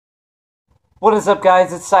What is up,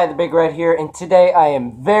 guys? It's Scuf the Big Red here, and today I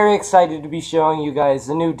am very excited to be showing you guys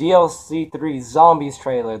the new DLC 3 Zombies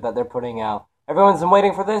trailer that they're putting out. Everyone's been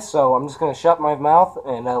waiting for this, so I'm just going to shut my mouth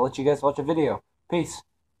and let you guys watch a video. Peace.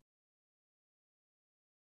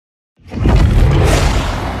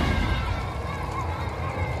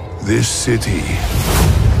 This city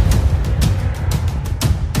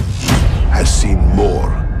has seen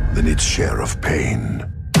more than its share of pain.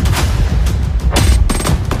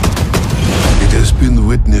 It has been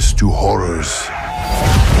witness to horrors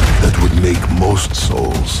that would make most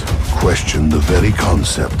souls question the very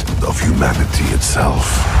concept of humanity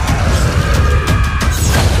itself.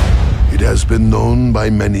 It has been known by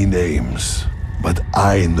many names, but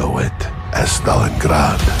I know it as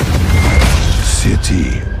Stalingrad,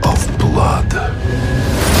 City of Blood.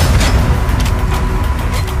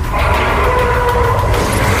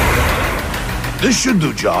 This should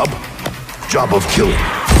do job of killing.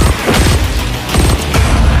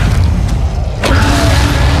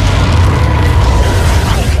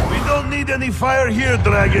 Any fire here,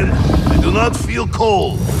 dragon. I do not feel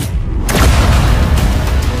cold.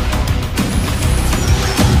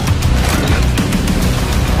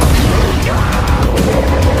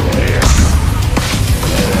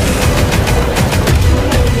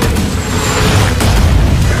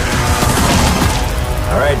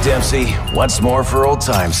 All right, Dempsey. Once more for old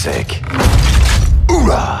time's sake.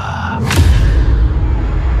 Hoorah!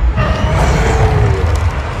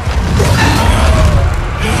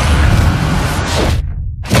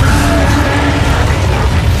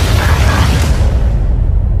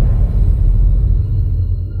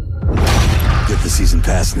 Season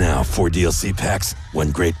pass now. 4 DLC packs,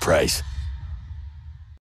 1 great price.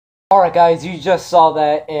 Alright guys, you just saw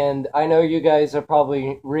that, and I know you guys are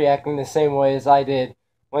probably reacting the same way as I did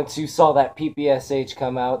once you saw that PPSH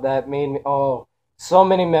come out. That made me, so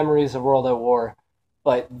many memories of World at War.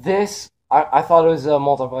 But this, I thought it was a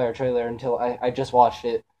multiplayer trailer until I just watched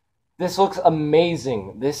it. This looks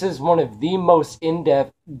amazing. This is one of the most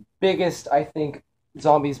in-depth, biggest, I think,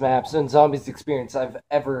 Zombies maps and Zombies experience I've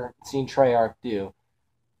ever seen Treyarch do.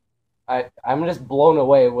 I'm just blown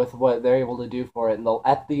away with what they're able to do for it. And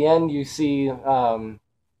at the end, you see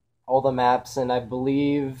all the maps, and I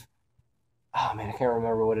believe, oh man, I can't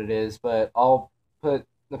remember what it is, but I'll put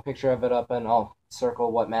the picture of it up and I'll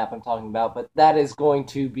circle what map I'm talking about. But that is going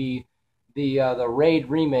to be the Raid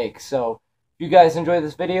remake. So if you guys enjoy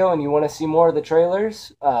this video and you want to see more of the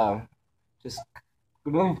trailers, just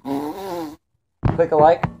click a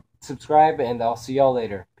like, subscribe, and I'll see y'all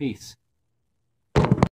later. Peace.